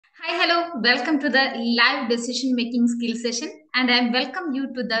Hi, hello. Welcome to the live decision making skill session, and I welcome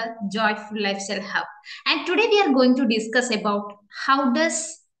you to the Joyful Lifestyle Hub. And today we are going to discuss about how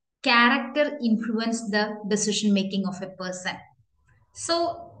does character influence the decision making of a person.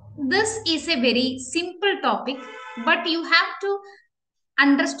 So this is a very simple topic, but you have to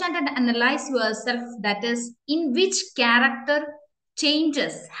understand and analyze yourself, that is in which character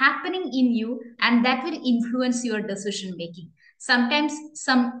changes happening in you and that will influence your decision making. Sometimes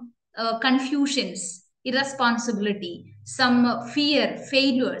some confusions, irresponsibility, some fear,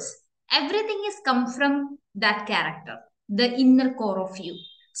 failures, everything is come from that character, the inner core of you.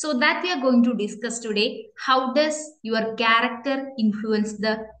 So that we are going to discuss today, how does your character influence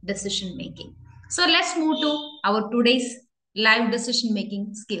the decision making. So let's move to our today's live decision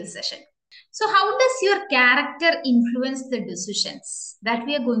making skill session. So, how does your character influence the decisions that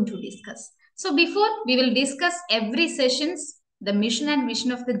we are going to discuss? So, before we will discuss every sessions, the mission and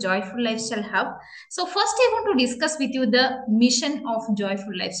vision of the Joyful Lifestyle Hub. So, first, I want to discuss with you the mission of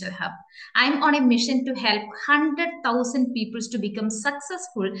Joyful Lifestyle Hub. I'm on a mission to help 100,000 people to become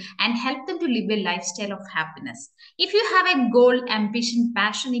successful and help them to live a lifestyle of happiness. If you have a goal, ambition,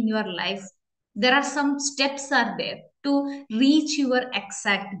 passion in your life, there are some steps are there to reach your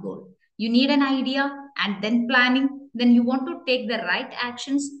exact goal. You need an idea and then planning, then you want to take the right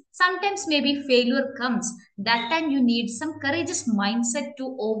actions. Sometimes maybe failure comes, that time you need some courageous mindset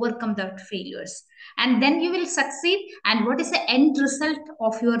to overcome that failures, and then you will succeed. And what is the end result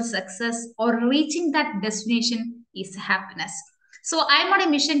of your success or reaching that destination is happiness. So I'm on a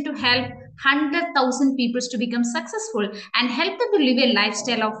mission to help 100,000 people to become successful and help them to live a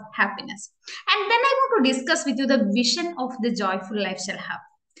lifestyle of happiness. And then I want to discuss with you the vision of the Joyful Lifestyle Hub.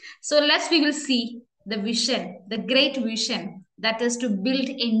 So we will see the vision, the great vision, that is to build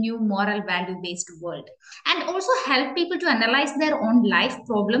a new moral value based world and also help people to analyze their own life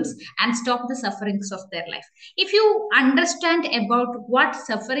problems and stop the sufferings of their life. If you understand about what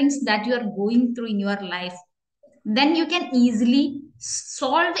sufferings that you are going through in your life, then you can easily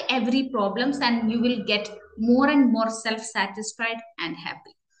solve every problems and you will get more and more self satisfied and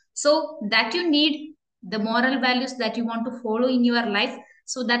happy. So that you need the moral values that you want to follow in your life.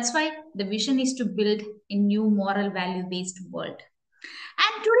 So that's why the vision is to build a new moral value based world.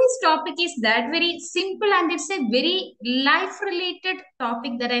 And today's topic is that very simple, and it's a very life related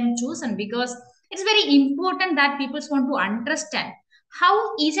topic that I'm chosen because it's very important that people want to understand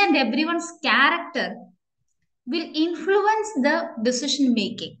how each and everyone's character will influence the decision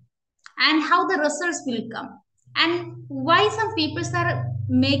making and how the results will come, and why some people are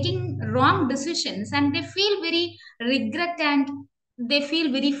making wrong decisions and they feel very regret and they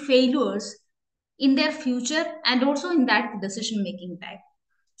feel very failures in their future and also in that decision making time.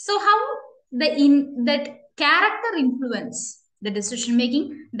 So how the in that character influence the decision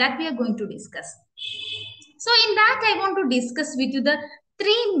making, that we are going to discuss. So, in that, I want to discuss with you the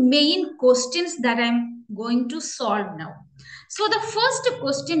three main questions that I'm going to solve now. So, the first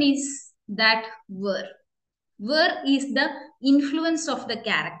question is that where? Where is the influence of the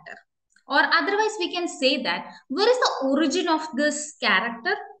character? Or otherwise, we can say that where is the origin of this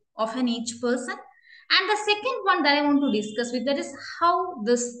character of an each person? And the second one that I want to discuss with that is how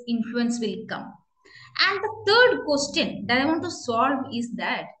this influence will come. And the third question that I want to solve is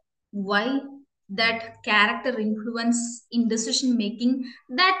that why that character influence in decision making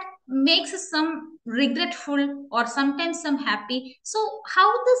that makes us some regretful or sometimes some happy. So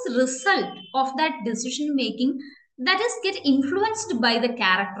how this result of that decision making that is get influenced by the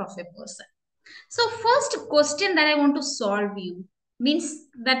character of a person. So first question that I want to solve you means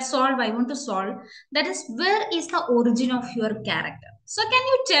that solve I want to solve, that is where is the origin of your character. So can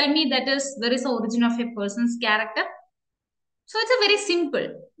you tell me that is where is the origin of a person's character? So it's a very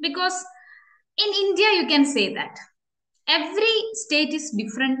simple, because in India you can say that every state is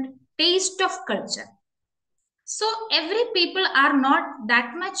different taste of culture. So every people are not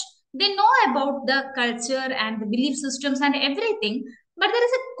that much, they know about the culture and the belief systems and everything, but there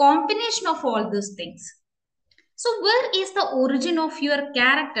is a combination of all these things. So where is the origin of your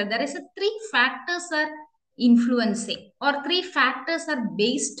character? There is a three factors are influencing or three factors are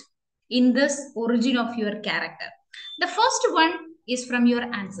based in this origin of your character. The first one is from your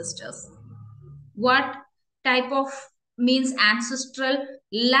ancestors. What type of means ancestral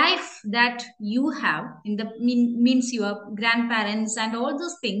life that you have in the means your grandparents and all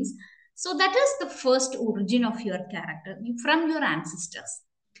those things. So that is the first origin of your character from your ancestors.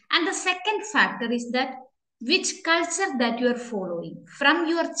 And the second factor is that which culture that you are following from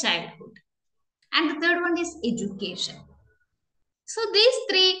your childhood. And the third one is education. So these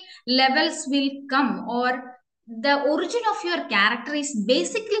three levels will come, or the origin of your character is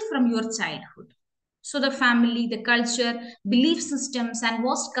basically from your childhood. So the family, the culture, belief systems, and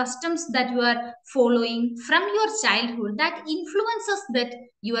most customs that you are following from your childhood, that influences that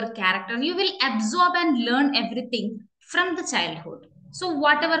your character. You will absorb and learn everything from the childhood. So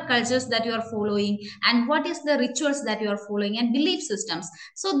whatever cultures that you are following, and what is the rituals that you are following, and belief systems,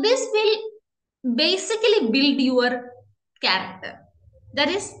 so this will basically build your character. That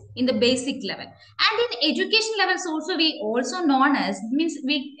is in the basic level. And in education levels also, we also known as, means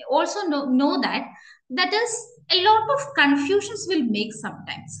we also know that that is a lot of confusions will make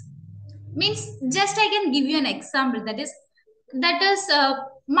sometimes. Means, just I can give you an example, that is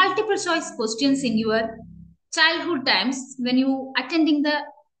multiple choice questions in your childhood times when you attending the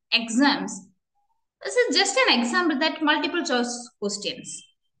exams. This is just an example, that multiple choice questions.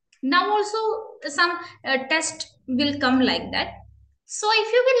 Now also some test will come like that. So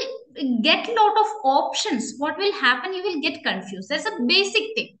if you will get lot of options, what will happen, you will get confused. That's a basic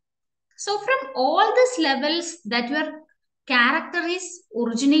thing. So from all these levels that your character is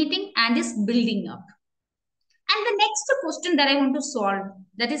originating and is building up. And the next question that I want to solve,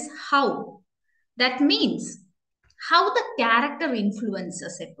 that is how. That means how the character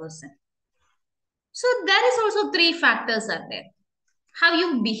influences a person. So there is also three factors are there: how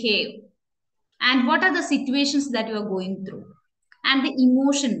you behave, and what are the situations that you are going through, and the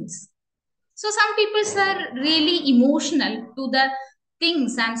emotions. So some people are really emotional to the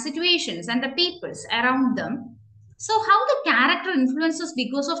things and situations and the peoples around them. So how the character influences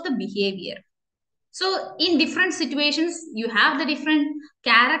because of the behavior. So in different situations, you have the different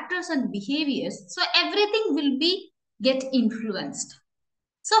characters and behaviors. So everything will be get influenced.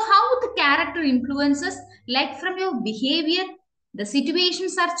 So how the character influences, like from your behavior, the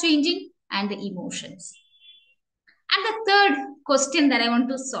situations are changing, and the emotions. And the third question that I want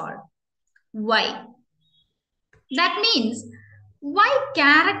to solve, why? That means why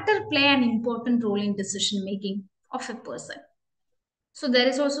character play an important role in decision making of a person. So there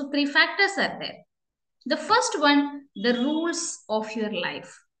is also three factors are there. The first one, the rules of your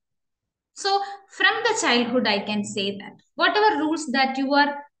life. So from the childhood, I can say that whatever rules that you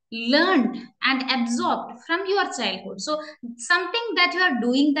are learned and absorbed from your childhood. So something that you are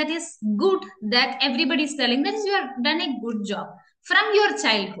doing that is good, that everybody is telling, that is you have done a good job from your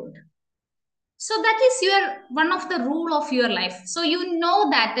childhood. So that is your one of the rule of your life. So you know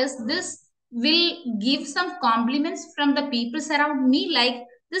that is this will give some compliments from the people around me, like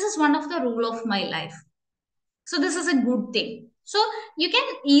this is one of the rule of my life. So this is a good thing. So you can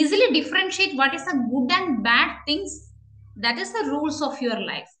easily differentiate what is the good and bad things. That is the rules of your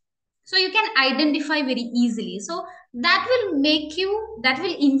life. So you can identify very easily. So that will make you, that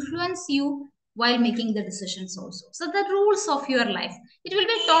will influence you while making the decisions also. So the rules of your life, it will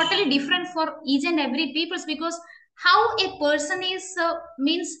be totally different for each and every people's, because how a person is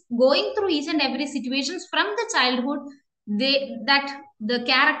means going through each and every situations from the childhood, they that the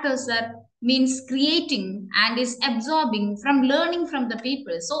characters are means creating and is absorbing from learning from the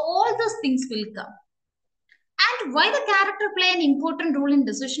people. So all those things will come. And why the character play an important role in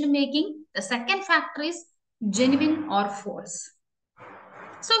decision making? The second factor is genuine or false.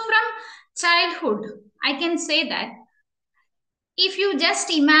 So from childhood, I can say that if you just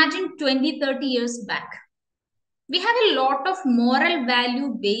imagine 20, 30 years back, we have a lot of moral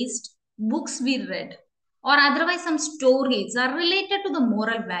value based books we read, or otherwise some stories are related to the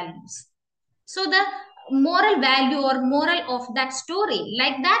moral values. So the moral value or moral of that story,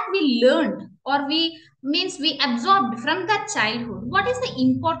 like that we learned, or we means we absorbed from that childhood, what is the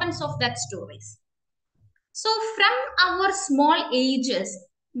importance of that stories. So from our small ages,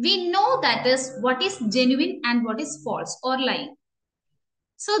 we know that is what is genuine and what is false or lying.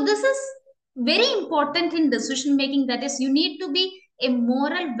 So this is very important in decision making, that is you need to be a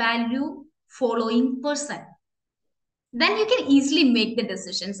moral value following person. Then you can easily make the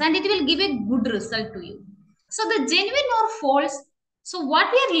decisions and it will give a good result to you. So the genuine or false, so what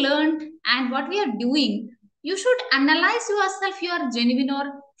we are learned and what we are doing, you should analyze yourself, you are genuine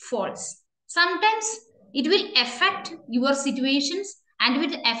or false. Sometimes it will affect your situations and it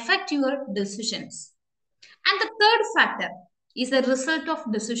will affect your decisions. And the third factor is the result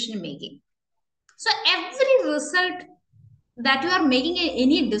of decision making. So every result that you are making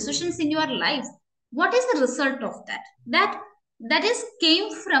any decisions in your life, what is the result of that? That is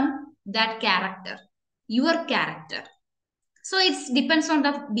came from that character, your character. So it depends on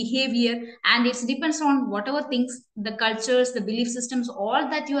the behavior, and it depends on whatever things, the cultures, the belief systems, all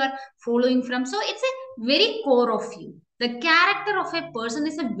that you are following from. So it's a very core of you. The character of a person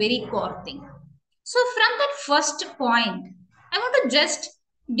is a very core thing. So from that first point, I want to just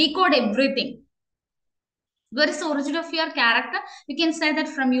decode everything. Where is the origin of your character? You can say that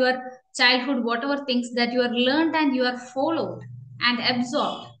from your childhood, whatever things that you are learned and you are followed and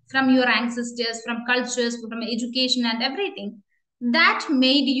absorbed from your ancestors, from cultures, from education and everything, that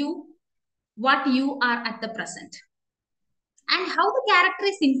made you what you are at the present. And how the character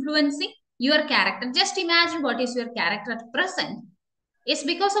is influencing your character. Just imagine what is your character at present. It's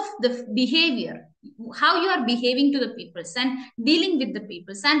because of the behavior, how you are behaving to the peoples and dealing with the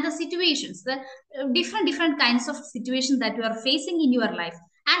peoples and the situations, the different kinds of situations that you are facing in your life,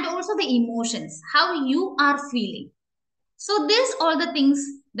 and also the emotions, how you are feeling. So this all the things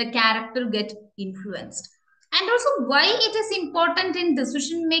the character get influenced. And also why it is important in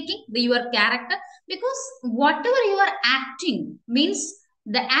decision making, your character, because whatever you are acting means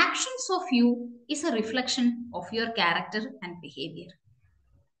the actions of you is a reflection of your character and behavior.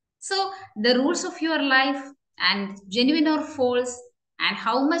 So the rules of your life and genuine or false, and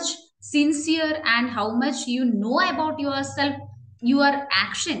how much sincere and how much you know about yourself, your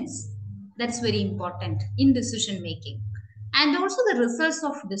actions, that's very important in decision making. And also the results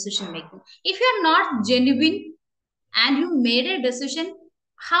of decision making. If you are not genuine and you made a decision,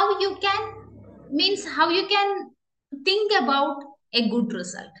 how you can means how you can think about a good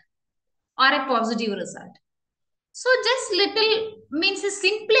result or a positive result. So just little means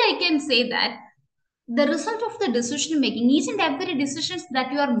simply I can say that the result of the decision making, each and every decisions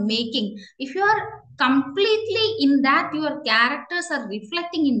that you are making, if you are completely in that, your characters are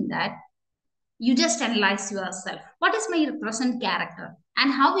reflecting in that, you just analyze yourself. What is my present character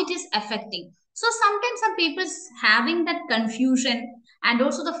and how it is affecting? So sometimes some people's having that confusion and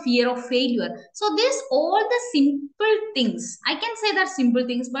also the fear of failure. So this all the simple things. I can say that simple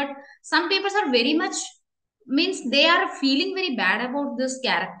things, but some people are very much means they are feeling very bad about these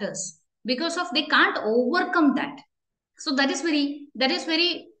characters because of they can't overcome that. So that is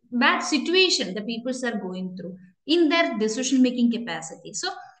very bad situation the peoples are going through in their decision making capacity. So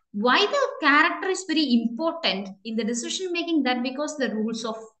why the character is very important in the decision making, that because the rules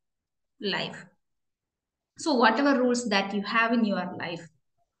of life. So whatever rules that you have in your life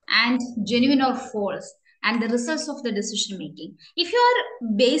and genuine or false, and the results of the decision making, if you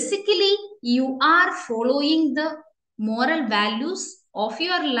are basically you are following the moral values of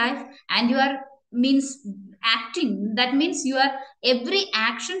your life and you are means acting, that means your every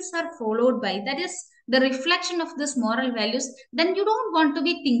actions are followed by that is the reflection of this moral values, then you don't want to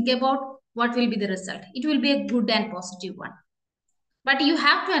be think about what will be the result. It will be a good and positive one, but you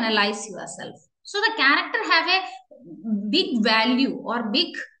have to analyze yourself. So the character have a big value or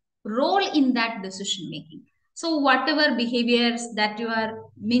big role in that decision making. So whatever behaviors that you are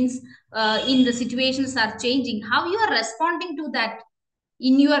means in the situations are changing, how you are responding to that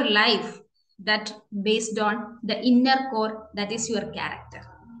in your life, that based on the inner core, that is your character.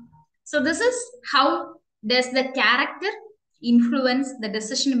 So this is how does the character influence the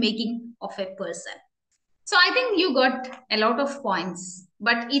decision making of a person. So I think you got a lot of points,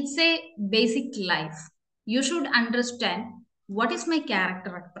 but it's a basic life. You should understand what is my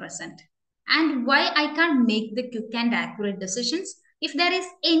character at present and why I can't make the quick and accurate decisions. If there is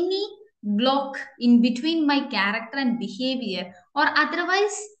any block in between my character and behavior, or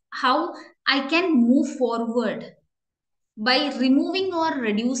otherwise, how I can move forward by removing or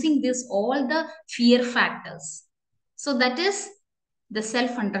reducing this all the fear factors. So that is the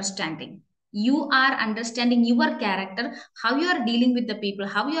self understanding. You are understanding your character, how you are dealing with the people,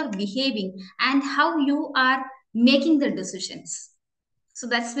 how you are behaving, and how you are making the decisions. So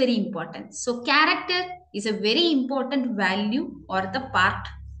that's very important. So character is a very important value or the part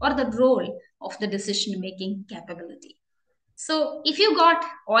or the role of the decision making capability. So if you got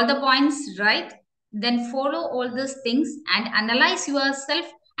all the points right, then follow all these things and analyze yourself.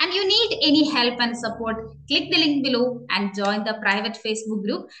 And you need any help and support, click the link below and join the private Facebook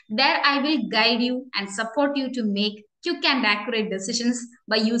group. There I will guide you and support you to make quick and accurate decisions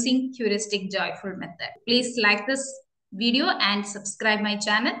by using Heuristic Joyful Method. Please like this video and subscribe my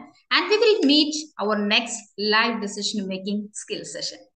channel, and we will meet our next live decision making skill session.